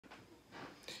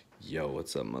Yo,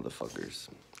 what's up, motherfuckers?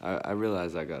 I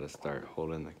realize I gotta start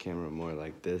holding the camera more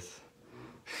like this.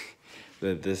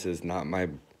 That this is not my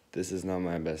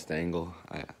best angle.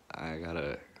 I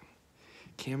gotta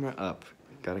camera up.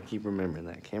 Gotta keep remembering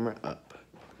that camera up.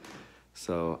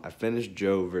 So I finished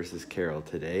Joe versus Carol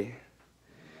today.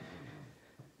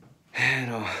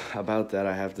 And about that,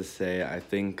 I have to say I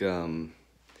think the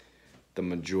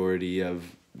majority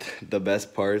of the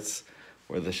best parts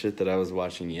were the shit that I was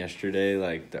watching yesterday,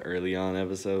 like the early on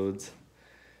episodes.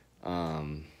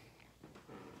 I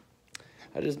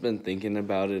just been thinking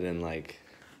about it, and like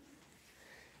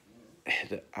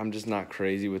I'm just not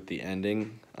crazy with the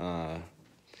ending.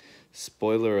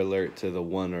 Spoiler alert to the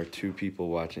 1 or 2 people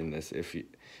watching this, if you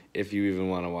even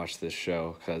want to watch this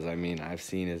show, because I mean I've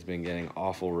seen it's been getting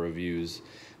awful reviews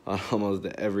on almost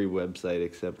every website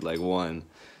except like one.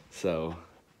 So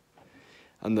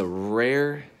on the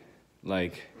rare,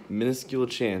 like, minuscule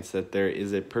chance that there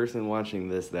is a person watching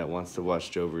this that wants to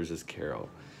watch Joe versus Carol,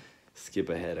 skip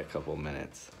ahead a couple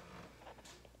minutes,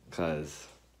 because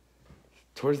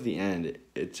towards the end,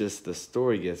 it just, the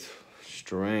story gets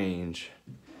strange,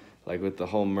 like with the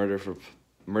whole murder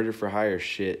for hire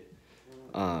shit.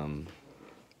 Like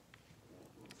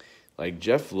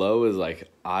Jeff Lowe is like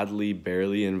oddly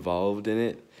barely involved in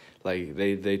it. Like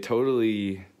they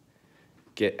totally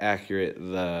get accurate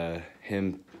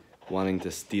him wanting to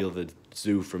steal the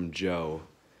zoo from Joe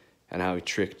and how he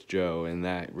tricked Joe in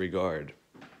that regard.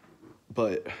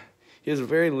 But he has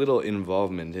very little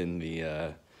involvement in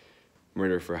the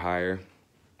murder for hire.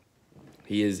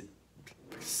 He is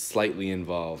slightly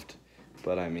involved,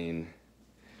 but I mean,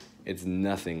 it's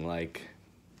nothing like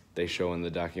they show in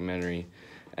the documentary.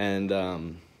 And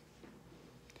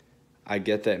I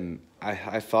get that.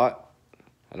 I thought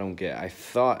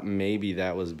maybe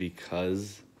that was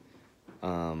because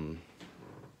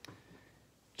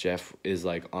Jeff is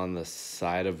like on the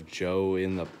side of Joe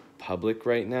in the public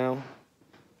right now,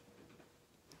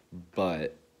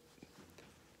 but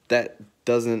that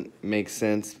doesn't make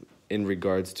sense in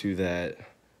regards to that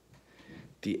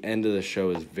the end of the show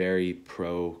is very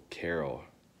pro Carol.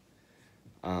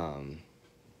 I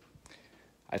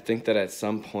think that at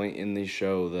some point in the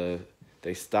show,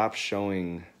 they stop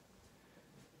showing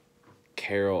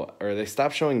Carol, or they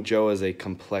stop showing Joe as a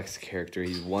complex character.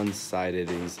 He's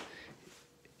one-sided.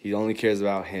 He only cares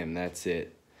about him. That's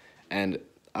it. And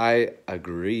I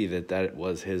agree that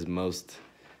was his most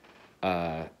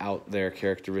out there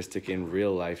characteristic in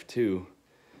real life too.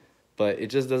 But it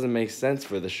just doesn't make sense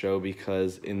for the show,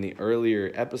 because in the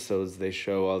earlier episodes they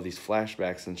show all these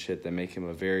flashbacks and shit that make him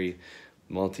a very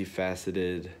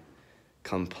multifaceted,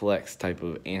 complex type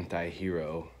of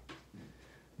anti-hero.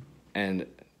 And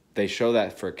they show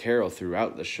that for Carol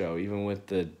throughout the show, even with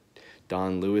the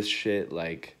Don Lewis shit.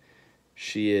 Like,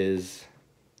 she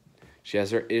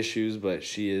has her issues, but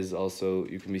she is also,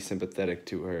 you can be sympathetic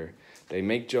to her. They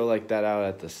make Joe like that out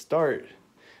at the start,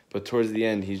 but towards the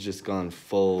end, he's just gone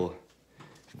full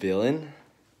villain,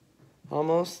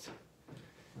 almost.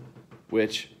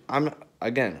 Which, I'm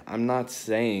not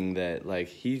saying that, like,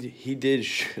 he did,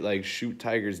 shoot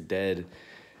tigers dead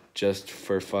just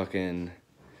for fucking,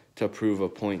 to prove a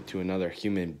point to another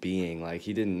human being. Like,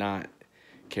 he did not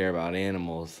care about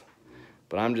animals.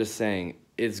 But I'm just saying,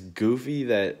 it's goofy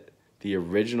that the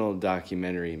original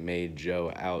documentary made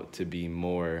Joe out to be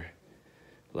more,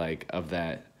 like, of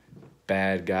that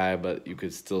bad guy, but you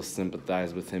could still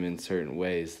sympathize with him in certain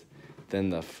ways, than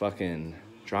the fucking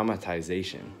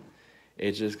dramatization.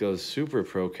 It just goes super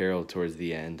pro Carol towards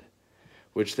the end,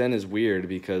 which then is weird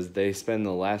because they spend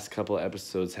the last couple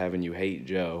episodes having you hate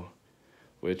Joe,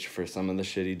 which for some of the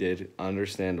shit he did,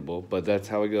 understandable, but that's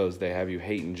how it goes. They have you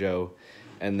hating Joe,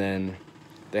 and then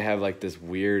they have like this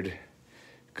weird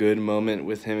good moment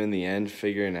with him in the end,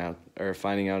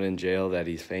 finding out in jail that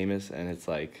he's famous, and it's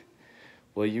like,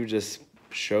 well, you just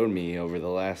showed me over the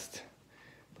last,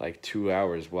 2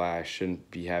 hours why I shouldn't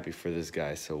be happy for this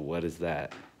guy, so what is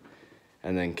that?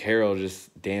 And then Carol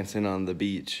just dancing on the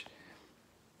beach.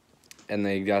 And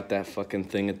they got that fucking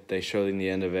thing that they show in the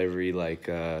end of every,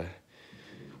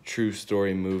 true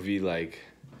story movie,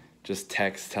 just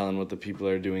text telling what the people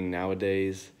are doing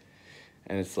nowadays.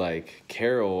 And it's like,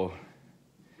 Carol,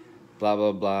 blah,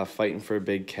 blah, blah, fighting for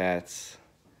big cats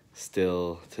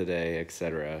still today,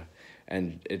 etc.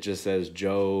 And it just says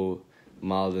Joe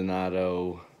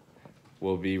Maldonado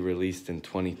will be released in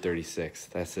 2036.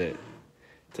 That's it.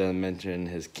 Doesn't mention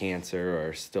his cancer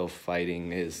or still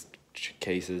fighting his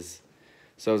cases.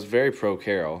 So it's very pro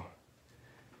Carol.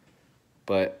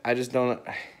 But I just don't,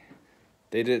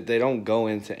 they don't go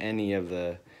into any of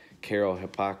the Carol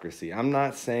hypocrisy. I'm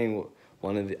not saying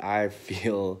I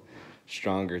feel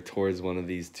stronger towards one of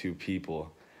these two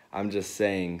people. I'm just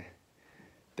saying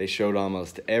they showed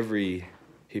almost every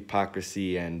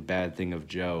hypocrisy and bad thing of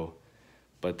Joe,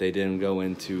 but they didn't go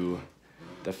into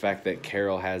the fact that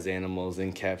Carol has animals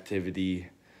in captivity,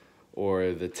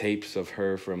 or the tapes of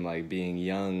her from like being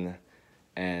young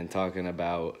and talking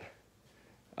about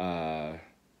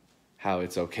how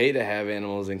it's okay to have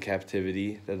animals in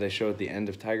captivity that they show at the end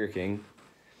of Tiger King.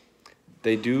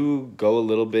 They do go a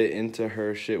little bit into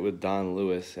her shit with Don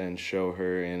Lewis and show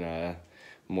her in a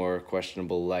more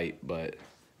questionable light, but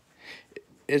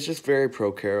it's just very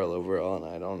pro Carol overall,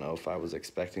 and I don't know if I was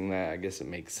expecting that. I guess it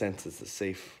makes sense. It's a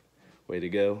safe way to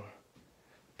go,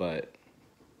 but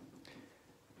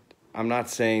I'm not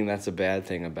saying that's a bad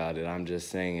thing about it. I'm just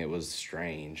saying it was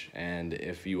strange, and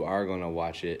if you are going to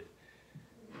watch it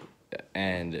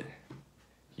and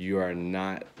you are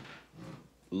not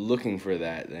looking for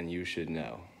that, then you should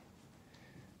know.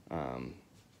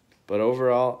 But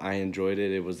overall, I enjoyed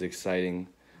it. It was exciting.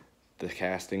 The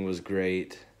casting was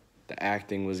great. The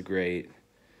acting was great.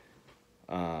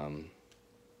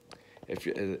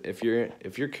 If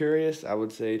you're curious, I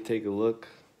would say take a look.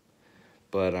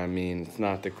 But I mean, it's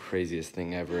not the craziest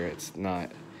thing ever. It's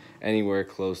not anywhere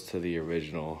close to the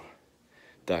original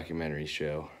documentary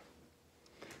show.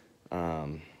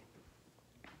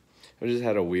 I just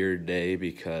had a weird day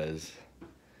because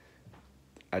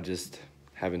I just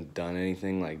haven't done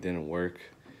anything, like didn't work,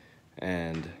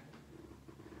 and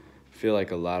feel like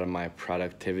a lot of my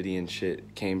productivity and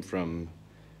shit came from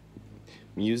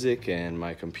music, and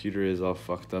my computer is all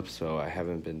fucked up, so I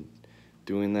haven't been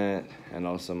doing that, and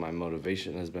also my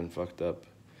motivation has been fucked up.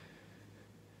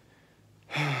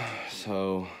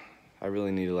 So I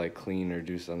really need to like clean or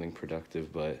do something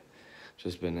productive, but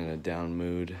just been in a down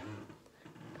mood.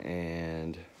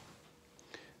 And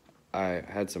I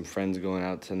had some friends going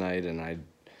out tonight, and I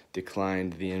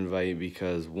declined the invite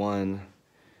because, one,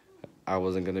 I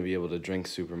wasn't going to be able to drink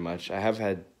super much. I have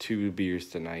had 2 beers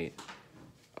tonight,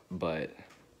 but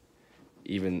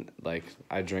even, like,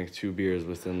 I drank 2 beers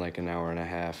within, like, an hour and a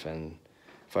half, and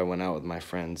if I went out with my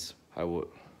friends, I would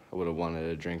have wanted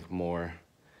to drink more.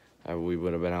 We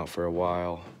would have been out for a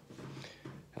while.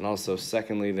 And also,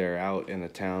 secondly, they're out in a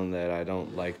town that I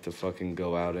don't like to fucking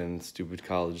go out in, stupid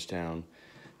college town.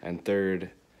 And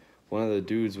third, one of the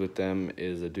dudes with them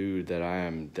is a dude that I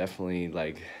am definitely,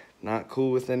 like, not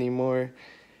cool with anymore.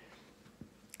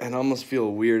 And I almost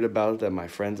feel weird about it that my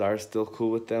friends are still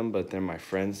cool with them, but they're my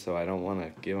friends, so I don't want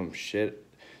to give them shit.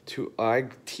 I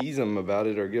tease them about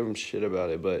it or give them shit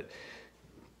about it, but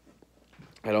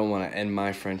I don't want to end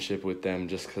my friendship with them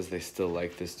just because they still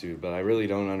like this dude. But I really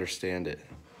don't understand it.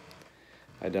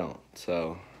 I don't,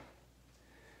 so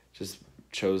just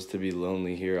chose to be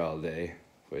lonely here all day,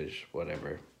 which,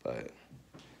 whatever, but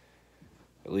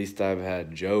at least I've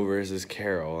had Joe versus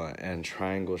Carol and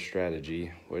Triangle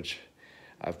Strategy, which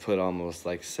I've put almost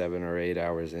like 7 or 8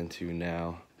 hours into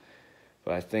now,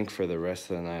 but I think for the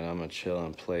rest of the night, I'm gonna chill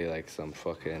and play like some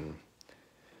fucking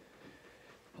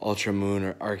Ultra Moon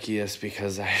or Arceus,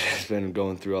 because I've just been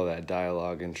going through all that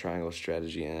dialogue in Triangle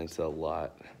Strategy, and it's a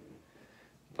lot,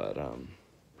 but,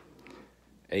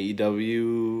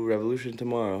 AEW Revolution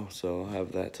tomorrow, so I'll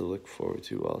have that to look forward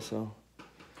to also.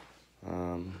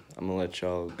 I'm gonna let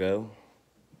y'all go.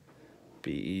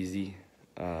 Be easy.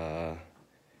 I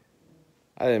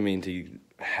didn't mean to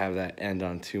have that end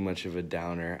on too much of a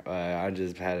downer. I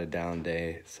just had a down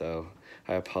day, so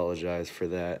I apologize for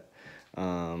that.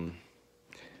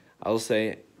 I'll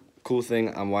say, cool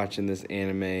thing, I'm watching this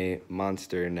anime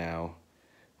Monster now,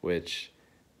 which,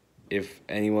 if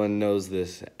anyone knows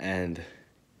this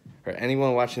or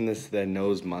anyone watching this that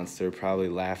knows Monster, probably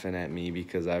laughing at me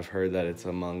because I've heard that it's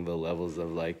among the levels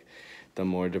of, like, the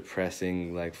more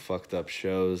depressing, like, fucked up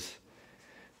shows.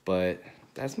 But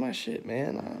that's my shit,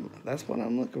 man. That's what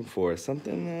I'm looking for.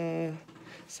 Something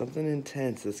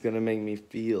intense that's gonna make me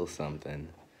feel something.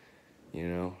 You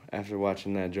know? After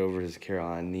watching that Joe vs. Carol,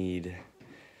 I need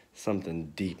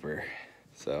something deeper.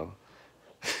 So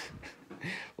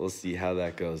we'll see how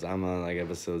that goes. I'm on, like,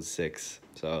 episode 6,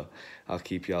 so I'll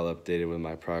keep y'all updated with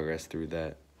my progress through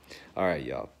that. All right,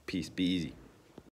 y'all. Peace. Be easy.